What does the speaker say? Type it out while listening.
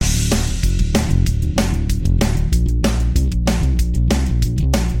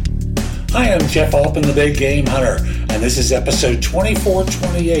Hi, I'm Jeff Altman, the Big Game Hunter, and this is episode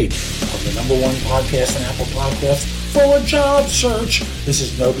 2428 of the number one podcast on Apple Podcasts for a job search. This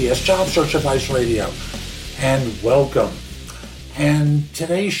is No BS Job Search Advice Radio, and welcome. And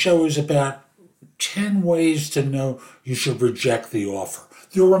today's show is about 10 ways to know you should reject the offer.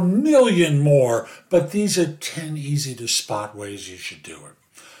 There are a million more, but these are 10 easy to spot ways you should do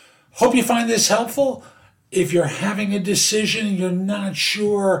it. Hope you find this helpful. If you're having a decision and you're not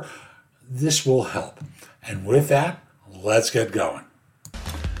sure, this will help. And with that, let's get going.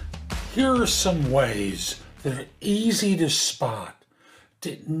 Here are some ways that are easy to spot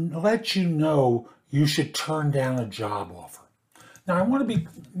to let you know you should turn down a job offer. Now, I want to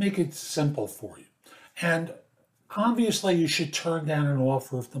make it simple for you. And obviously, you should turn down an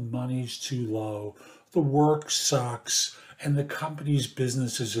offer if the money's too low, the work sucks, and the company's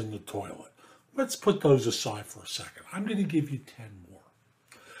business is in the toilet. Let's put those aside for a second. I'm going to give you 10 more.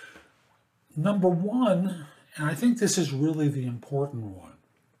 Number one, and I think this is really the important one,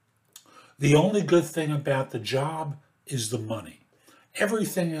 the only good thing about the job is the money.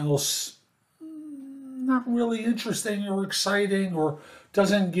 Everything else, not really interesting or exciting or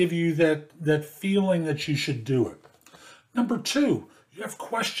doesn't give you that feeling that you should do it. Number two, you have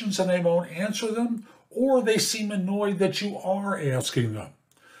questions and they won't answer them, or they seem annoyed that you are asking them.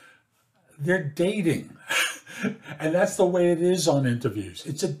 They're dating. And that's the way it is on interviews.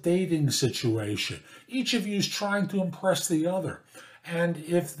 It's a dating situation. Each of you is trying to impress the other. And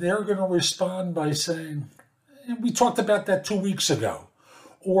if they're going to respond by saying, we talked about that 2 weeks ago,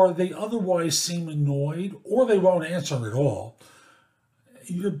 or they otherwise seem annoyed, or they won't answer at all,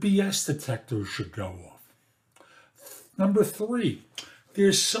 your BS detector should go off. Number three,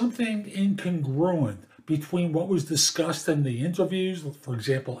 there's something incongruent between what was discussed in the interviews, for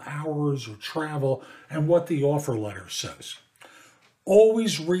example, hours or travel, and what the offer letter says.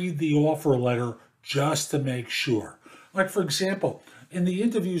 Always read the offer letter just to make sure. Like, for example, in the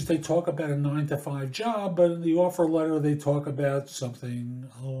interviews, they talk about a 9-to-5 job, but in the offer letter, they talk about something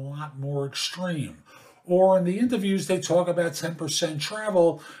a lot more extreme. Or in the interviews, they talk about 10%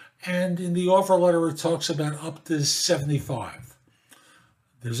 travel, and in the offer letter, it talks about up to 75.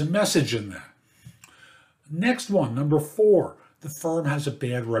 There's a message in that. Next one, number four, the firm has a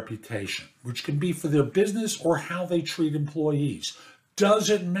bad reputation, which can be for their business or how they treat employees.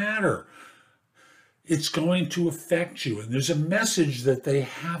 Doesn't matter. It's going to affect you. And there's a message that they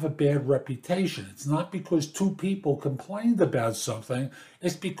have a bad reputation. It's not because two people complained about something.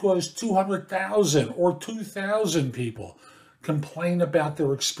 It's because 200,000 or 2,000 people complain about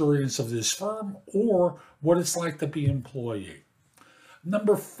their experience of this firm or what it's like to be an employee.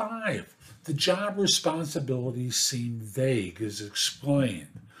 Number five, the job responsibilities seem vague as explained.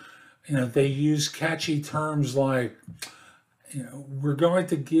 They use catchy terms like, we're going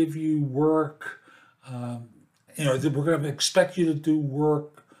to give you work, we're going to expect you to do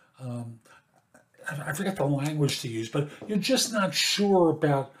work. I forget the language to use, but you're just not sure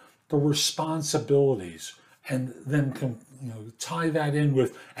about the responsibilities, and then tie that in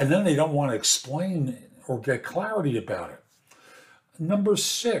with, and then they don't want to explain or get clarity about it. Number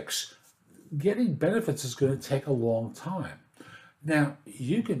six, getting benefits is going to take a long time. Now,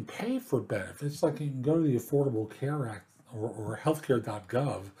 you can pay for benefits, like you can go to the Affordable Care Act or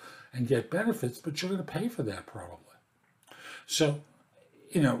healthcare.gov and get benefits, but you're going to pay for that probably. So,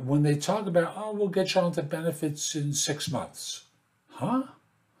 when they talk about, we'll get you onto benefits in 6 months. Huh?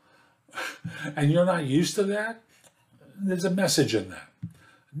 And you're not used to that? There's a message in that.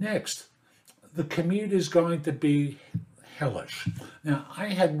 Next, the commute is going to be hellish. Now, I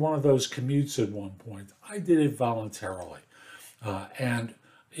had one of those commutes at one point. I did it voluntarily. And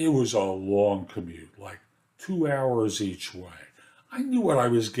it was a long commute, like 2 hours each way. I knew what I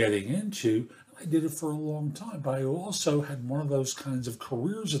was getting into. I did it for a long time, but I also had one of those kinds of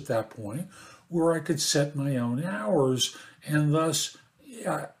careers at that point where I could set my own hours, and thus,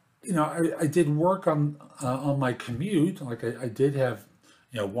 I did work on my commute. Like I did have,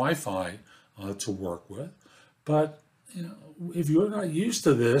 Wi-Fi to work with, but if you're not used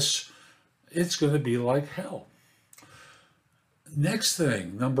to this, it's going to be like hell. Next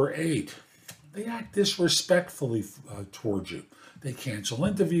thing, number 8, they act disrespectfully towards you. They cancel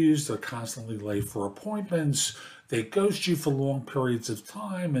interviews, they're constantly late for appointments, they ghost you for long periods of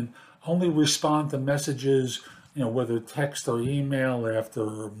time and only respond to messages, whether text or email after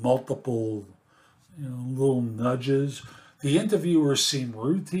multiple, little nudges. The interviewers seem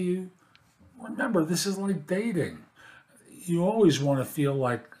rude to you. Remember, this is like dating. You always want to feel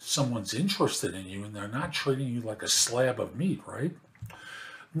like someone's interested in you and they're not treating you like a slab of meat, right?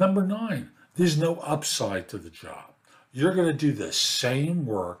 Number 9, there's no upside to the job. You're going to do the same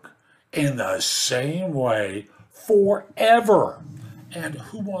work in the same way forever. And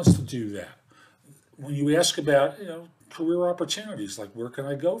who wants to do that? When you ask about, career opportunities, like where can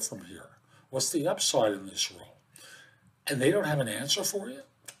I go from here? What's the upside in this role? And they don't have an answer for you,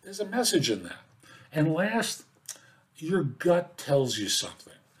 there's a message in that. And last, your gut tells you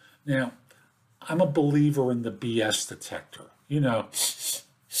something. Now, I'm a believer in the BS detector. I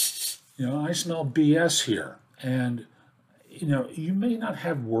smell BS here. And, you may not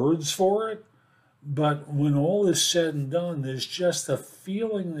have words for it, but when all is said and done, there's just a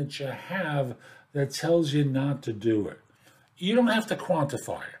feeling that you have that tells you not to do it. You don't have to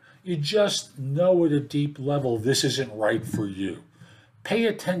quantify it. You just know at a deep level this isn't right for you. Pay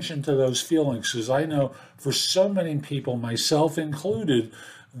attention to those feelings, because I know for so many people, myself included,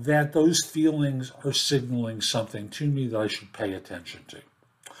 that those feelings are signaling something to me that I should pay attention to.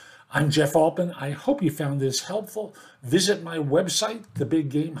 I'm Jeff Altman. I hope you found this helpful. Visit my website,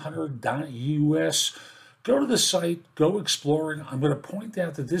 thebiggamehunter.us. Go to the site, go exploring. I'm going to point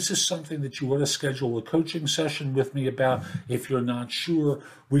out that this is something that you want to schedule a coaching session with me about. If you're not sure,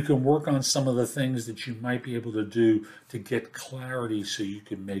 we can work on some of the things that you might be able to do to get clarity so you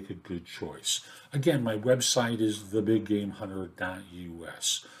can make a good choice. Again, my website is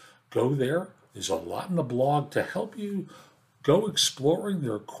thebiggamehunter.us. Go there. There's a lot in the blog to help you go exploring.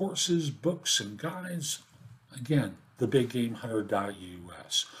 There are courses, books, and guides. Again,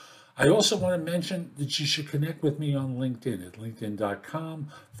 thebiggamehunter.us. I also want to mention that you should connect with me on LinkedIn at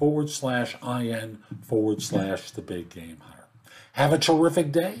linkedin.com/IN/The Big Game Hunter. Have a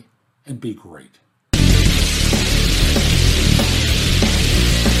terrific day and be great.